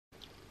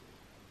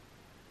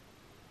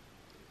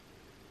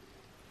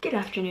Good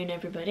afternoon,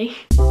 everybody.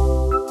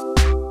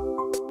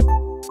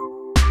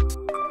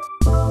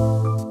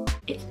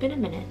 It's been a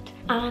minute,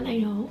 and I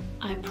know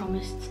I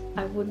promised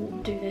I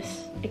wouldn't do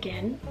this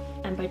again,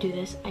 and by do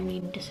this I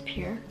mean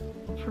disappear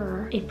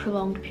for a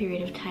prolonged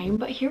period of time,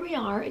 but here we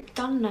are. It's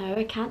done now.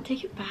 I can't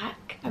take it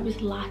back. I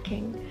was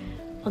lacking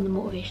on the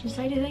motivation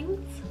side of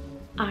things.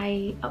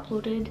 I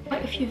uploaded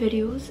quite a few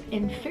videos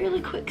in fairly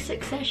quick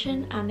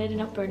succession and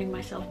ended up burning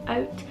myself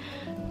out.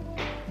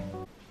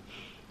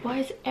 Why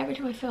is it every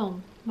time I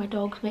film my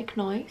dogs make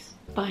noise?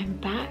 But I'm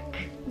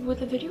back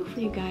with a video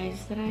for you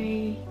guys that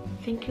I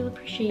think you'll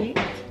appreciate.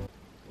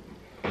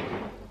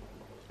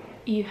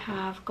 You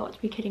have got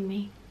to be kidding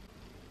me.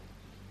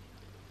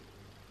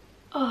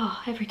 Oh,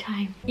 every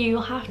time.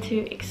 You'll have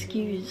to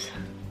excuse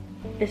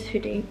this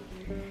hoodie.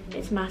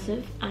 It's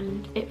massive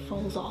and it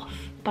falls off,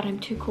 but I'm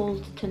too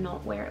cold to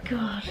not wear it.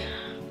 God.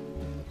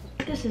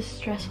 This is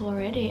stressful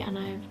already and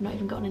I've not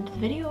even gotten into the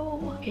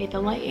video. Okay, the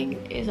lighting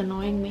is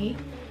annoying me,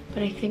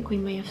 but I think we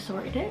may have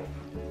sorted it.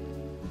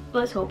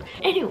 Let's hope.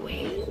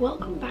 Anyway,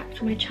 welcome back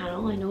to my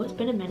channel. I know it's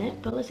been a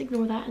minute, but let's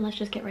ignore that and let's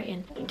just get right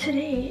in.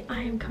 Today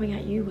I am coming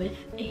at you with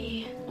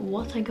a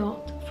what I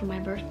got for my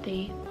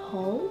birthday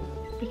haul,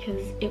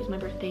 because it was my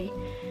birthday,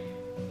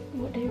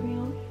 what day are we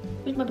on?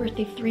 It was my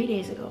birthday 3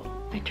 days ago.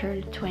 I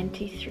turned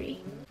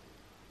 23.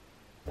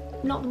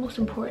 Not the most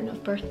important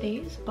of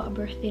birthdays, but a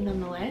birthday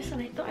nonetheless,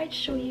 and I thought I'd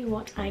show you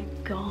what I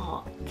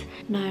got.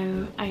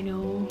 Now, I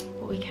know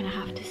what we kind of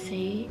have to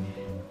say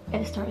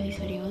at the start of these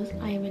videos.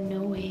 I am in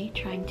no way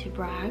trying to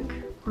brag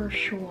or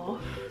show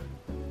off.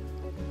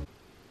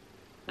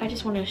 I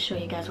just wanted to show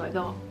you guys what I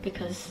got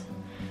because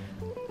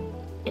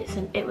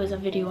it was a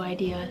video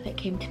idea that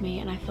came to me,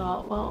 and I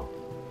thought, well,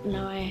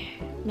 now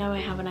I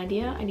have an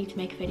idea. I need to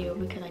make a video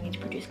because I need to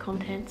produce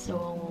content,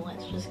 so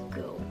let's just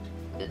go.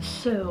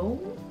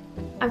 So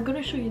I'm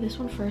gonna show you this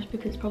one first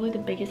because it's probably the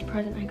biggest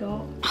present I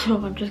got. So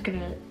I'm just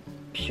gonna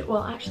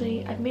well,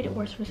 actually I've made it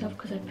worse for myself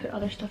because I put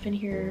other stuff in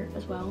here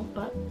as well,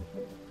 but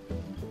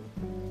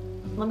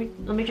let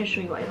me just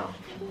show you what I got.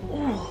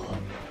 Oh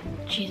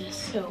Jesus.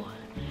 So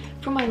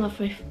from my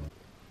lovely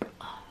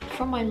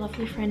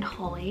friend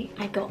Holly,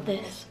 I got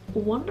this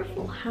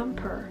wonderful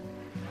hamper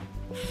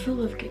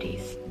full of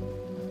goodies.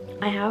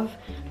 I have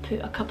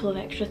put a couple of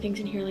extra things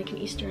in here, like an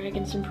Easter egg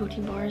and some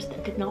protein bars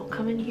that did not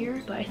come in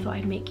here, but I thought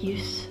I'd make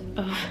use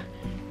of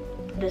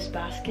this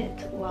basket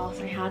whilst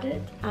I had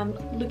it. And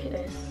look at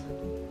this.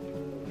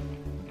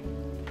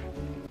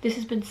 This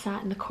has been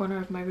sat in the corner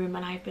of my room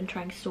and I've been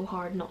trying so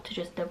hard not to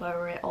just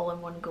devour it all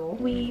in one go.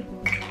 We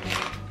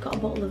got a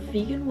bottle of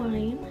vegan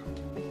wine,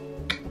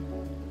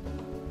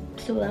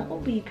 so that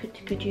will be put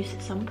to good use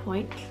at some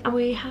point. And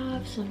we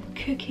have some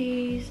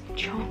cookies,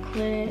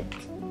 chocolate,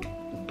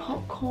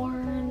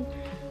 popcorn,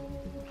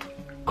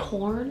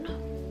 corn,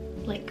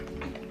 like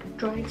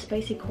dried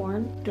spicy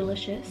corn,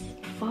 delicious,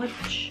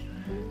 fudge,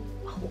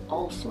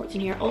 all sorts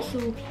in here.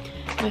 Also,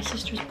 my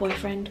sister's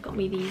boyfriend got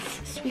me these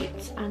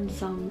sweets and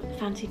some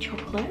fancy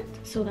chocolate,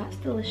 so that's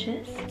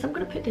delicious. So I'm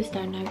gonna put this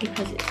down now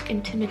because it's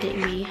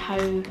intimidating me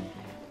how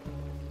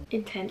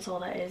intense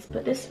all that is.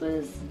 But this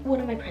was one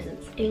of my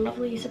presents, a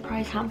lovely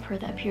surprise hamper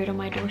that appeared on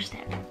my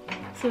doorstep.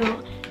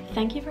 So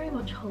thank you very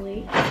much,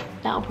 Holly.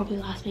 That'll probably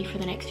last me for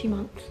the next few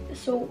months.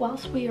 So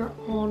whilst we are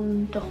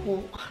on the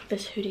whole,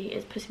 this hoodie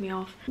is pissing me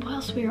off.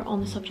 Whilst we are on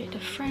the subject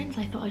of friends,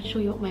 I thought I'd show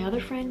you what my other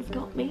friends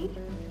got me.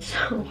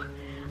 So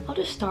I'll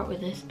just start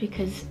with this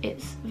because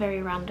it's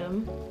very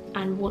random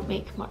and won't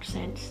make much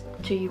sense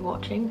to you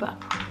watching,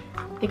 but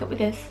they got me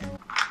this.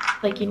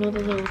 Like, you know the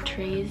little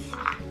trays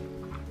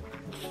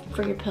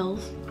for your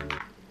pills?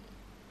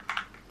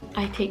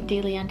 I take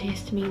daily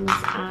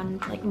antihistamines and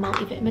like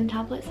multivitamin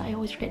tablets that I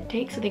always forget to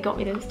take, so they got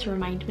me this to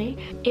remind me.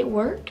 It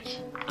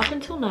worked up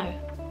until now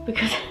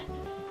because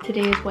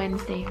today is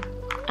Wednesday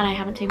and I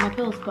haven't taken my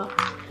pills, but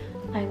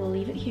I will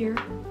leave it here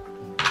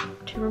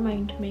to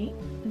remind me.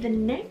 The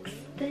next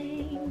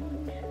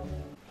thing,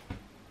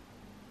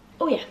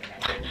 oh yeah,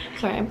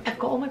 sorry, I've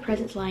got all my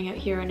presents lying out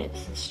here and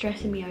it's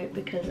stressing me out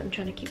because I'm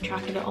trying to keep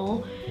track of it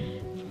all.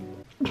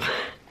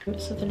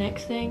 So the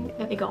next thing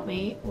that they got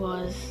me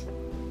was,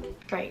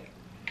 right,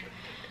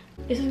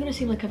 this is gonna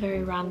seem like a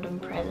very random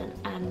present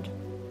and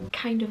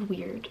kind of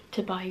weird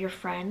to buy your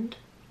friend,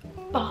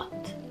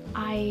 but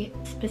I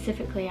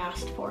specifically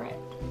asked for it,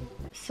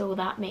 so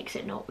that makes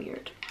it not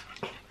weird.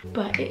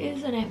 But it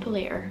is an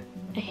epilator,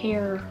 a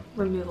hair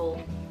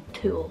removal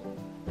tool,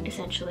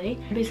 essentially.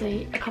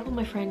 Basically, a couple of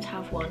my friends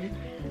have one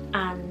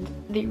and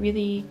they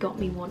really got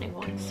me wanting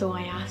one, so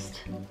I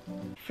asked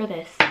for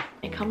this.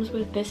 It comes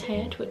with this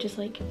head, which is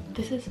like,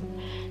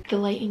 the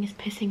lighting is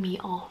pissing me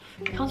off.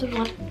 It comes with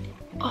one,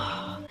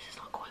 oh, this is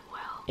not going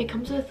well. It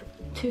comes with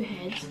two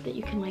heads that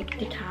you can like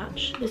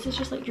detach. This is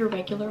just like your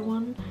regular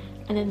one,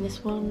 and then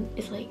this one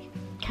is like,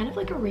 kind of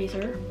like a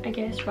razor, I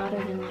guess, rather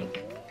than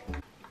like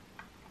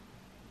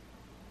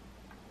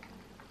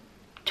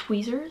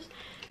tweezers.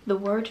 The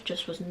word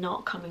just was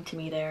not coming to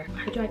me there.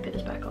 How do I put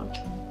this back on?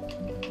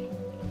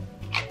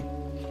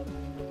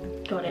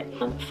 Got it.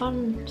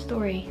 Fun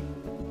story,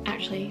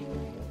 actually.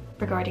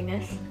 regarding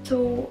this.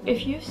 So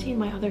if you've seen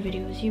my other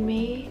videos, you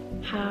may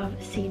have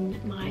seen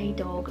my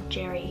dog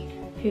Jerry,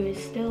 who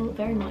is still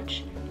very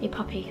much a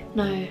puppy.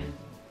 Now,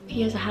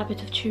 he has a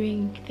habit of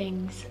chewing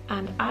things,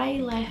 and I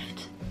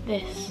left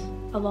this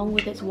along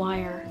with its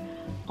wire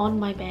on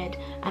my bed,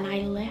 and I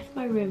left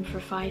my room for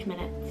 5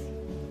 minutes.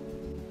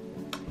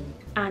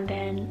 And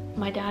then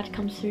my dad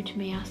comes through to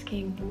me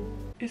asking,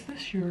 "Is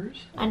this yours?"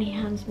 And he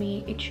hands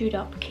me a chewed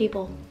up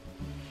cable.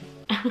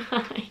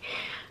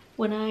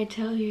 When I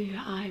tell you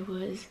I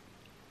was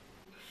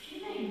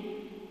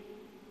fuming.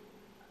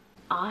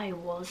 I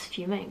was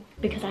fuming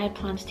because I had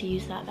plans to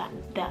use that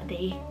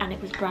day, and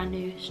it was brand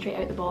new, straight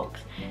out the box,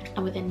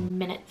 and within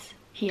minutes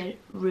he had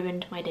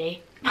ruined my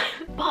day.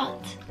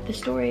 But the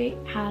story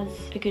has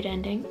a good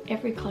ending.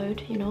 Every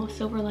cloud, you know,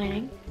 silver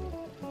lining.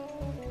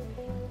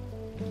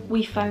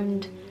 We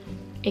found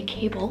a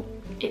cable.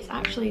 It's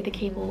actually the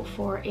cable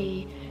for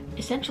a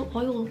essential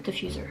oil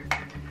diffuser,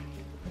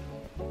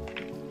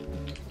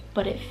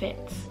 but it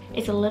fits.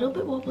 It's a little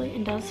bit wobbly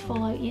and does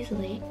fall out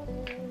easily,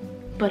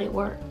 but it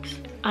works.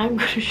 I'm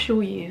going to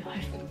show you how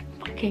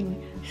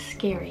fucking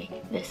scary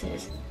this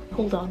is.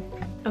 Hold on.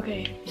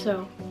 Okay,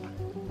 so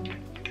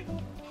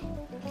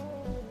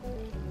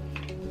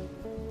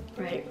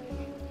right,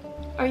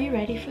 are you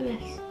ready for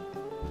this?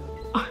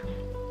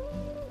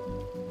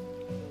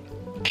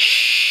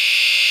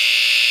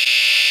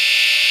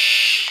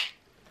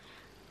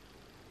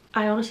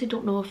 I honestly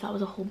don't know if that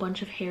was a whole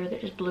bunch of hair that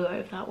just blew out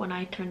of that when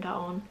I turned that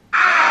on.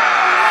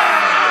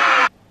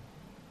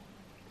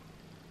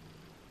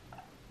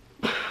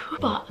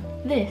 But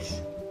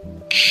this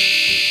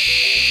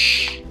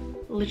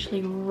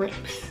literally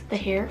rips the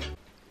hair.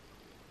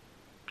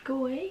 Go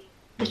away.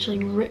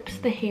 Literally rips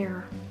the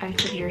hair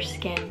out of your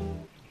skin,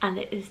 and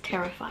it is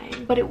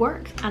terrifying. But it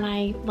works and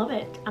I love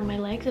it, and my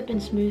legs have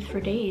been smooth for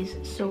days,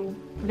 so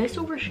this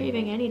over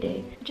shaving any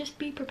day. Just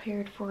be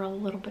prepared for a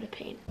little bit of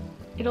pain.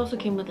 It also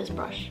came with this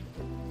brush.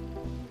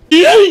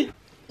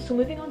 So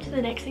moving on to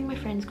the next thing my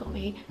friends got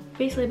me,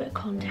 basically a bit of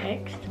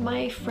context.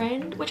 My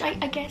friend, which I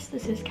guess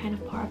this is kind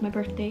of part of my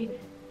birthday,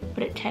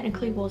 but it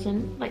technically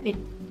wasn't, but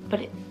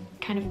it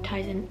kind of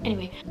ties in.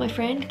 Anyway, my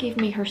friend gave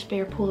me her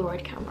spare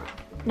Polaroid camera.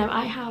 Now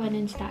I have an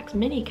Instax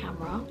mini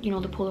camera, you know,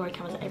 the Polaroid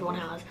cameras that everyone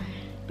has,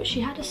 but she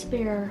had a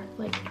spare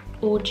like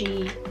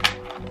OG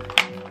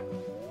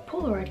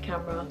Polaroid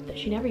camera that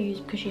she never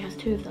used because she has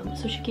 2 of them.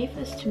 So she gave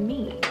this to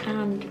me,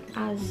 and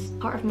as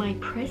part of my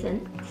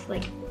presents,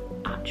 like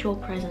actual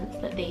presents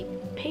that they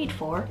paid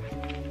for,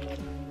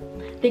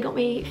 they got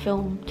me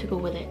film to go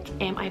with it.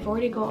 I've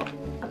already got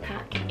a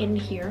pack in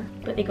here,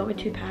 but they got me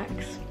 2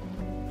 packs.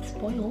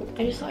 Spoiled.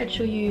 I just thought I'd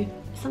show you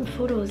some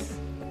photos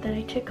that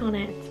I took on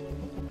it.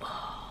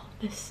 Oh,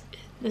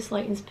 this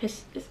lighting's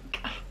piss.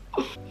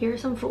 Here are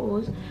some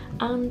photos,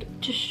 and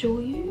to show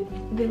you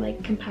the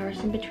like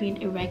comparison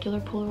between a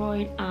regular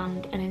Polaroid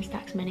and an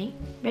Instax Mini.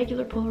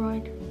 Regular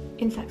Polaroid,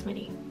 Instax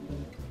Mini.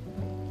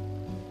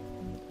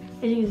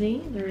 As you can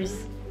see,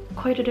 there's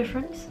quite a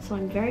difference, so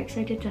I'm very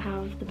excited to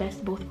have the best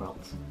of both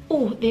worlds.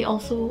 Oh, they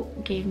also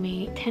gave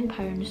me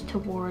 £10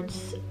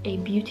 towards a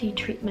beauty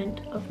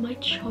treatment of my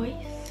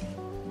choice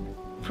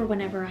for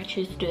whenever I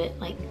choose to do it,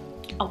 like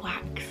a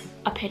wax,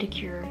 a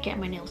pedicure,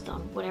 getting my nails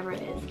done, whatever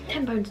it is.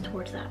 £10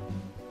 towards that.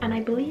 And I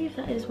believe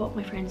that is what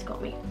my friends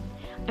got me.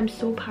 I'm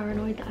so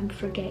paranoid that I'm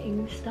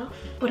forgetting stuff,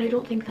 but I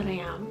don't think that I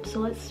am, so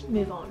let's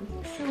move on.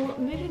 So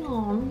moving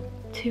on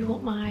to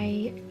what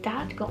my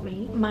dad got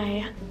me.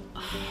 My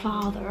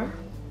father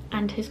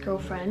and his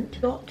girlfriend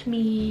got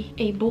me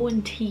a bow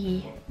and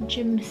tea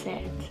gym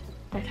set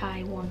that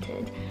I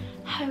wanted.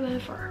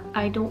 However,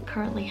 I don't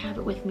currently have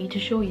it with me to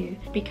show you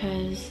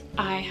because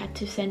I had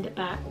to send it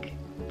back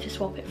to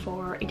swap it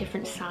for a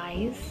different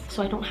size,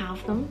 so I don't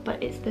have them,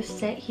 but it's this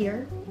set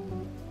here,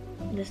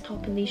 this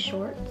top and these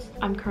shorts.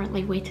 I'm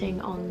currently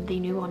waiting on the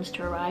new ones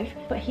to arrive.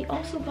 But he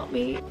also got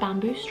me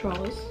bamboo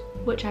straws,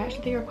 which I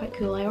actually think are quite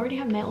cool. I already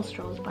have metal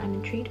straws, but I'm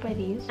intrigued by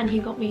these. And he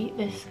got me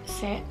this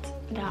set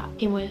that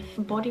came with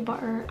body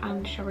butter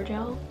and shower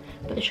gel,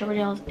 but the shower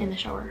gel's in the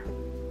shower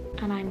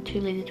and I'm too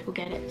lazy to go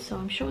get it, so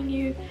I'm showing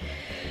you.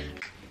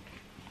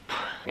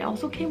 It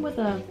also came with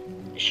a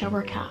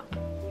shower cap.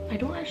 I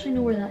don't actually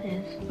know where that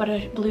is, but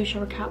a blue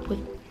shower cap with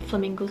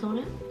flamingos on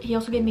it. He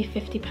also gave me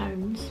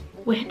 £50,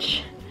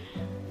 which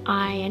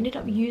I ended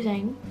up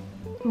using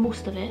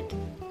most of it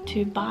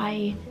to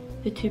buy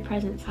the 2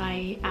 presents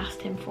I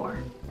asked him for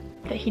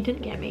that he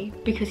didn't get me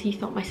because he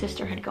thought my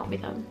sister had got me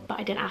them, but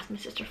I didn't ask my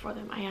sister for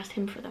them, I asked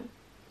him for them,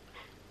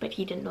 but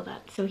he didn't know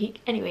that. So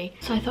anyway,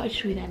 so I thought I'd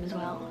show you them as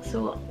well.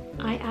 So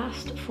I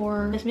asked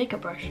for this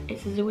makeup brush.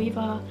 It's a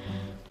Zoeva.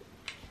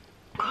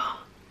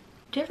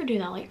 Do you ever do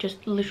that, like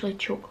just literally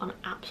choke on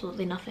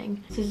absolutely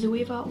nothing? It's a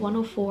Zoeva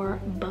 104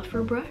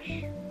 buffer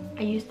brush.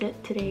 I used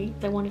it today.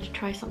 I wanted to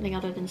try something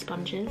other than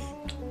sponges,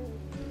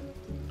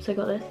 so I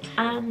got this.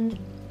 And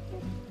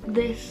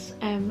this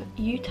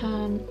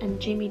UTAN and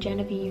Jamie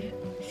Genevieve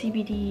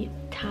CBD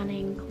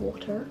tanning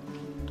water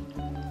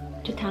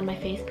to tan my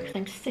face because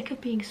I'm sick of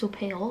being so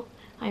pale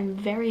I'm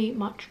very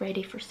much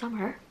ready for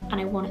summer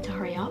and I wanted to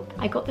hurry up.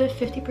 I got the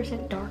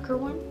 50% darker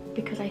one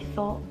because I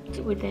thought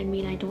it would then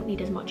mean I don't need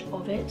as much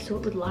of it, so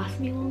it would last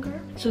me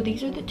longer. So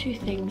these are the two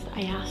things that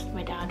I asked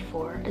my dad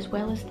for, as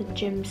well as the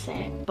gym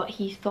set, but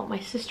he thought my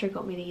sister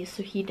got me these,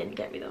 so he didn't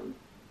get me them.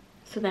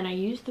 So then I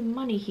used the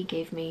money he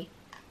gave me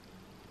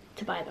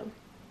to buy them.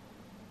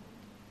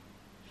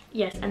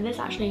 Yes, and this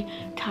actually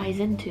ties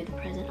into the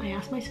present I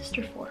asked my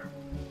sister for,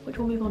 which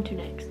we'll move on to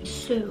next.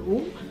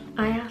 So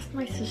I asked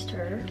my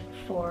sister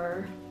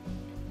for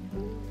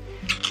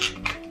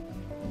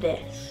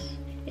this.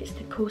 It's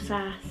the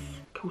Kosas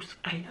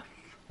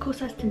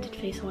tinted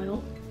face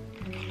oil.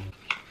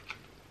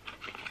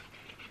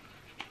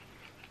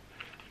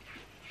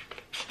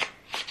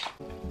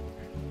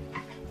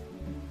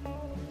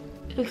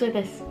 It looks like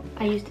this.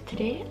 I used it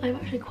today. I'm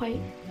actually quite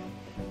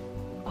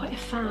a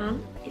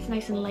fan. It's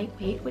nice and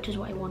lightweight, which is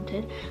what I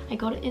wanted. I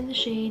got it in the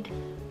shade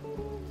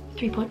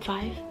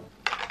 3.5,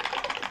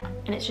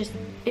 and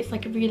it's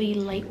like a really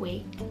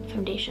lightweight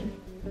foundation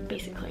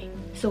basically.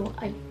 So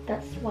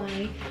that's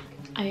why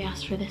I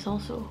asked for this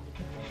also,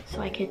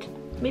 so I could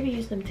maybe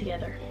use them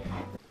together.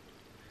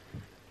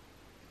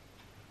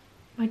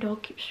 My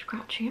dog keeps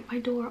scratching at my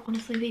door.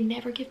 Honestly, they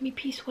never give me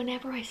peace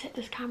whenever I set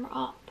this camera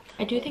up.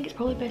 I do think it's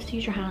probably best to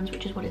use your hands,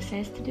 which is what it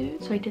says to do,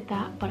 so I did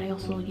that, but I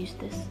also used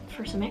this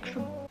for some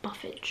extra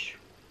buffage.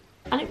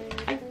 And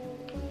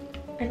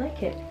I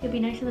like it. It'll be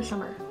nice in the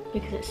summer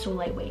because it's so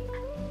lightweight.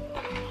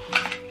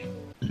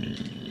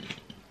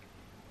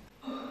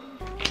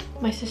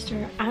 My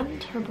sister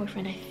and her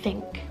boyfriend, I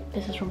think,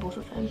 this is from both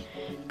of them,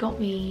 got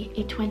me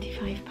a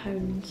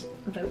 £25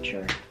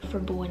 voucher for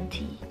Bowen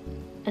Tea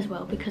as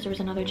well, because there was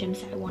another gym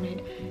set I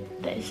wanted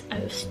that is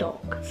out of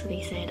stock, so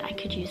they said I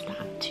could use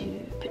that to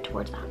put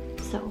towards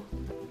that. So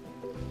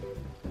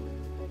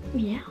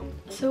yeah.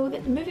 So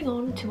moving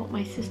on to what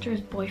my sister's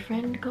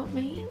boyfriend got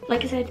me.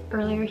 Like I said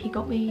earlier, he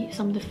got me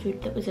some of the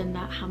food that was in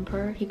that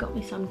hamper. He got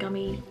me some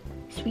gummy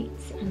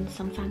sweets and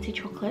some fancy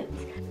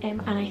chocolates,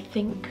 and I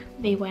think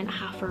they went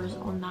halfers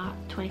on that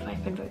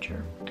 £25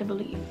 voucher, I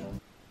believe.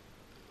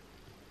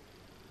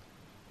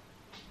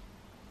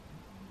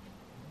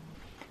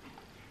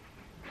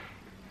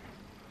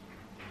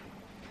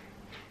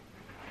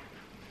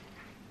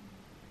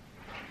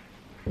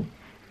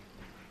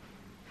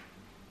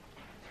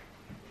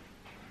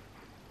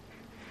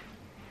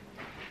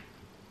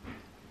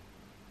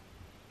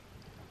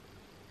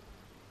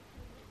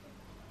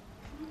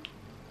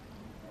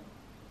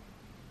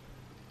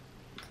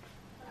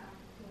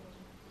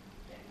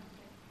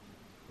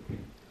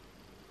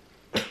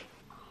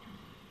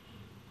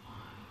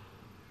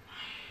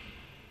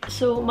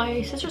 So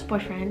my sister's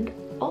boyfriend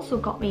also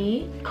got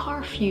me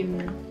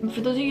Carfume.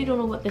 For those of you who don't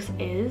know what this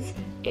is,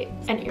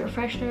 it's an air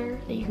freshener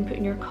that you can put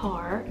in your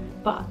car,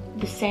 but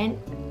the scent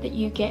that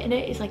you get in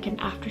it is like an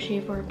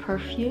aftershave or a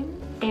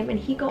perfume. And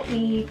he got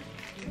me,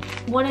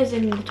 one is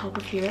in the top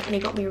of here, and he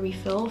got me a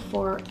refill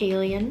for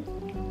Alien,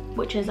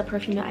 which is a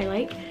perfume that I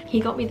like. He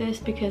got me this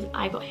because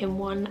I got him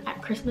one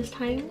at Christmas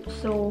time,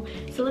 so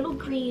it's a little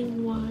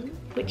green one,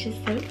 which is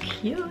so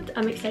cute.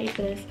 I'm excited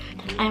for this.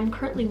 I am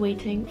currently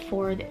waiting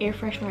for the air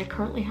freshener I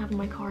currently have in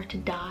my car to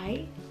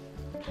die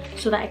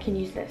so that I can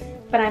use this,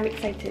 but I'm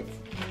excited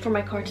for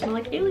my car to smell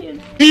like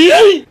Alien.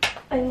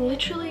 I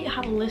literally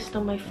have a list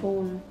on my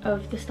phone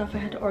of the stuff I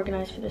had to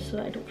organize for this so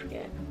that I don't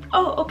forget.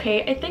 Oh,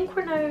 okay, I think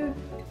we're now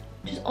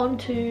just on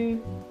to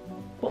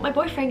what my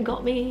boyfriend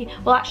got me.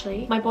 Well,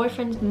 actually, my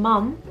boyfriend's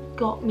mum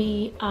got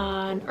me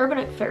an Urban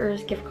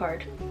Outfitters gift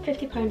card.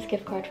 £50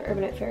 gift card for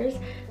Urban Outfitters.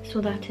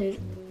 So that is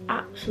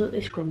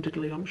absolutely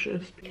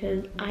scrumdiddlyumptious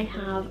because I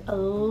have a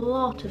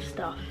lot of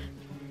stuff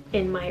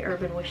in my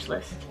Urban wish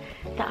list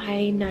that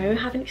I now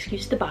have an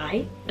excuse to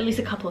buy at least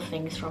a couple of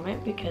things from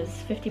it, because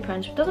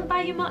 £50 doesn't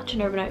buy you much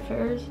in Urban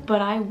Outfitters,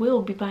 but I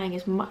will be buying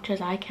as much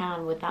as I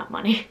can with that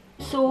money.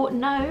 So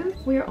now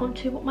we're on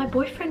to what my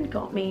boyfriend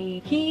got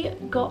me. He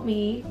got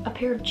me a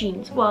pair of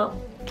jeans. Well,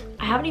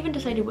 I haven't even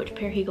decided which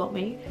pair he got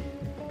me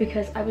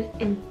because I was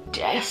in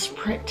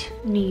desperate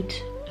need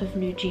of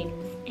new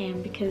jeans.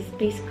 Because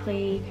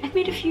basically I've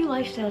made a few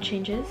lifestyle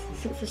changes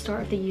since the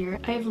start of the year.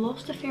 I have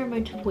lost a fair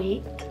amount of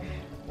weight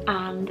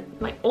and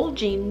my old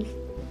jeans,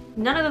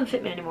 none of them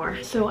fit me anymore.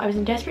 So I was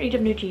in desperate need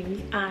of new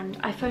jeans and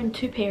I found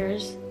two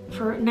pairs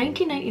for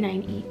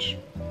 £19.99 each.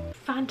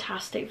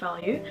 Fantastic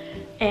value.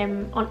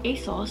 On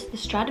ASOS, the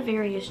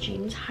Stradivarius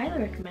jeans, highly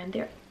recommend.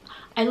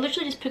 I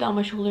literally just put it on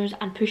my shoulders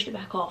and pushed it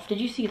back off.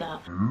 Did you see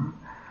that?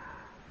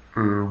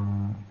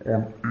 On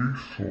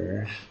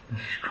ASOS, the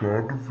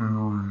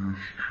Stradivarius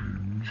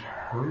jeans,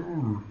 highly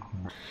recommend.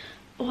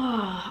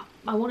 Oh,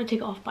 I want to take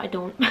it off, but I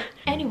don't.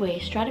 Anyway,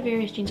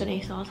 Stradivarius jeans on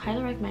ASOS,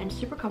 highly recommend.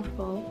 Super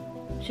comfortable,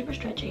 super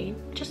stretchy,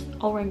 just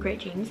all around great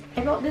jeans.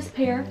 I got this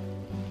pair.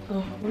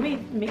 Oh, let me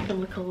make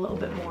them look a little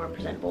bit more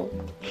presentable.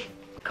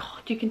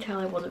 God, you can tell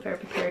I wasn't very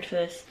prepared for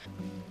this.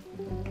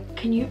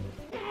 Can you?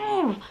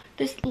 Oh,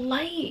 this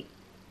light.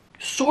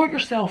 Sort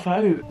yourself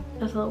out.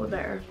 That's a little bit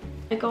better.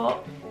 I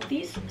got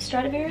these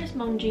Stradivarius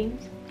mom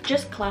jeans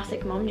just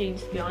classic mom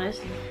jeans, to be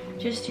honest.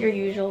 Just your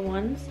usual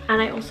ones.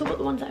 And I also got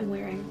the ones that I'm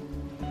wearing.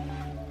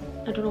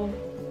 I don't know.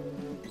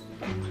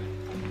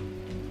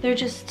 They're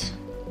just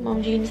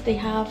mom jeans. They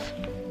have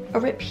a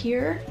rip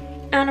here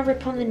and a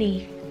rip on the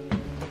knee.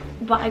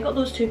 But I got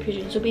those two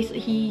pigeons. So basically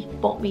he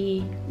bought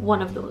me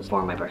one of those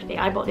for my birthday.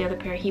 I bought the other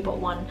pair, he bought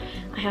one.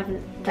 I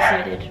haven't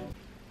decided.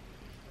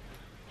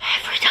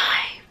 Every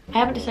time. I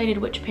haven't decided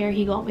which pair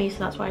he got me, so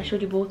that's why I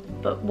showed you both.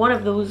 But one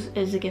of those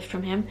is a gift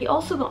from him. He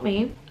also got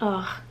me,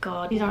 oh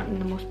god, these aren't in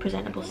the most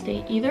presentable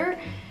state either.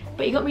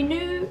 But he got me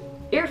new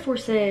Air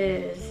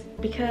Forces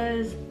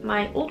because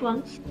my old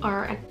ones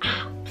are an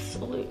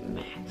absolute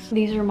mess.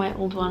 These are my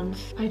old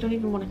ones. I don't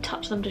even want to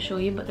touch them to show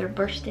you, but they're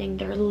bursting.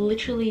 They're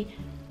literally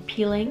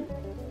peeling.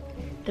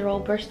 They're all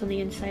burst on the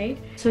inside.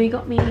 So he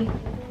got me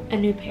a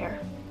new pair.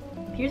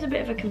 Here's a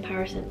bit of a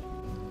comparison.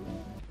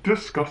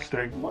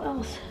 Disgusting. What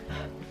else?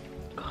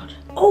 God.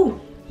 Oh,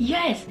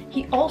 yes!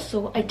 He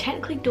also, I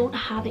technically don't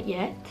have it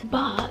yet,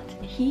 but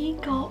he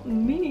got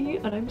me,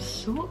 and I'm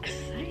so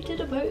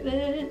excited about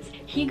this.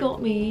 He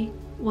got me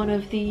one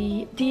of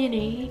the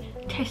DNA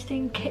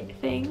testing kit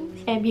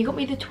things. He got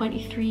me the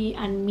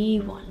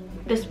 23andMe one.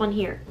 This one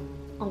here.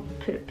 I'll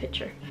put a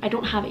picture. I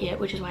don't have it yet,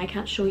 which is why I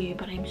can't show you,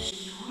 but I'm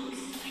so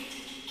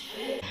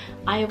excited.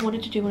 I have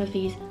wanted to do one of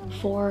these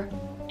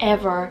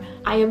forever.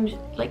 I am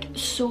like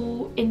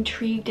so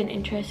intrigued and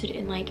interested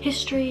in like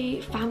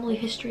history, family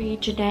history,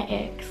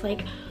 genetics,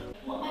 like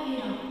what am I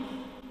made of?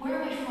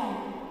 Where am I from?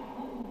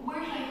 Where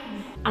did I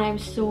come from? And I'm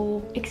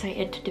so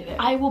excited to do it.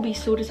 I will be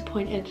so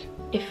disappointed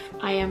if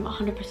I am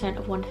 100%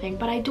 of one thing,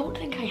 but I don't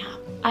think I am.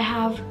 I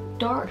have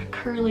dark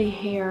curly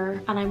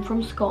hair and I'm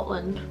from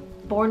Scotland.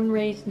 Born and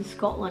raised in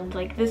Scotland.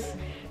 Like, this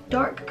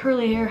dark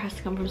curly hair has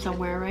to come from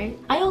somewhere, right?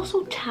 I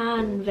also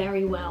tan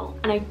very well,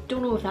 and I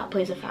don't know if that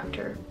plays a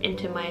factor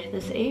into my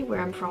ethnicity, where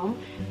I'm from.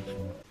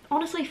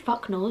 Honestly,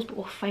 fuck knows, but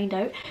we'll find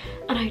out.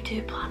 And I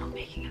do plan on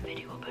making a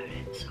video about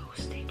it, so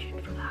stay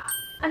tuned for that.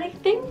 And I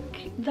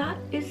think that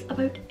is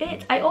about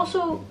it. I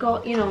also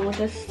got, you know,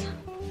 just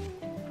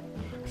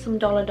some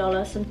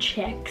some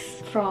checks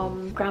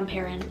from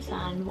grandparents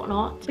and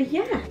whatnot. But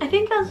yeah, I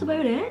think that's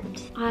about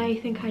it. I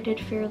think I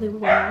did fairly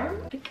well.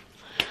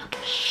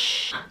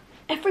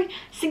 Every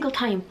single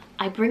time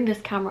I bring this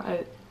camera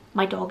out,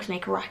 my dogs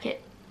make a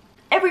racket.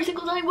 Every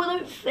single time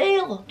without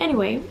fail.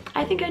 Anyway,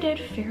 I think I did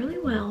fairly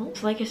well.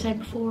 So like I said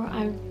before,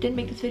 I didn't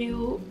make this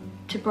video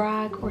to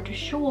brag or to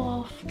show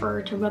off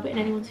or to rub it in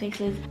anyone's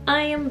faces.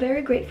 I am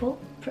very grateful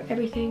for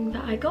everything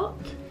that I got,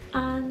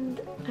 and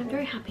I'm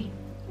very happy.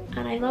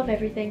 And I love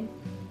everything.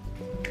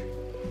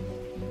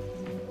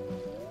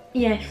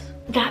 Yes,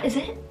 that is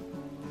it,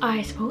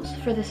 I suppose,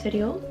 for this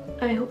video.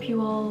 I hope you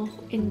all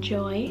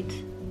enjoyed.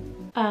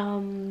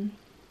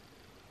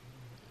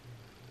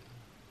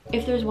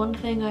 If there's one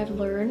thing I've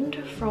learned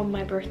from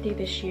my birthday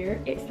this year,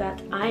 it's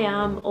that I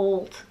am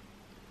old.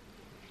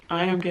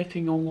 I am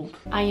getting old.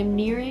 I am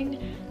nearing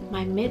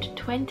my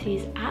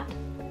mid-20s at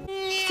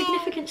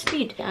significant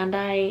speed, and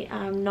I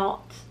am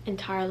not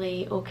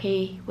entirely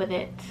okay with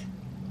it.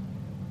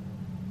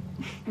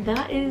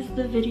 That is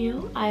the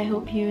video. I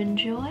hope you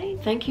enjoy.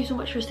 Thank you so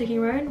much for sticking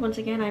around. Once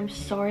again, I'm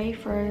sorry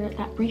for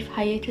that brief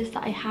hiatus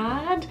that I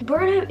had.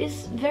 Burnout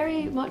is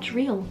very much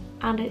real,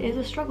 and it is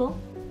a struggle.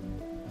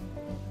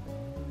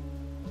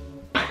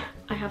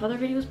 I have other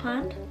videos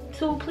planned,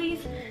 so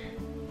please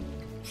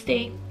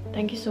stay.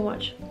 Thank you so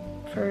much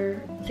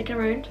for sticking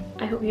around.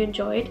 I hope you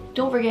enjoyed.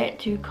 Don't forget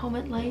to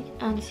comment, like,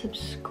 and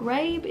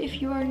subscribe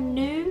if you are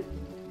new.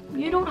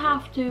 You don't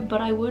have to,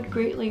 but I would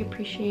greatly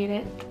appreciate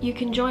it. You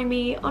can join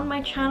me on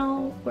my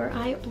channel where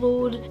I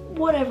upload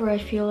whatever I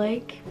feel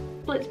like.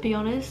 Let's be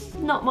honest,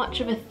 not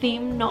much of a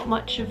theme, not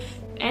much of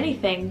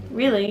anything,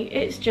 really.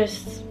 It's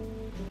just,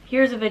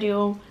 here's a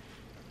video,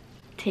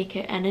 take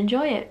it and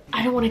enjoy it.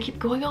 I don't want to keep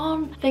going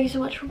on. Thank you so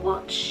much for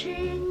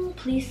watching.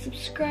 Please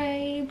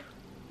subscribe.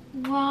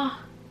 Mwah.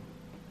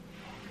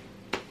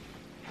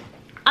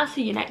 I'll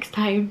see you next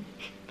time.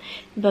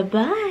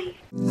 Bye-bye.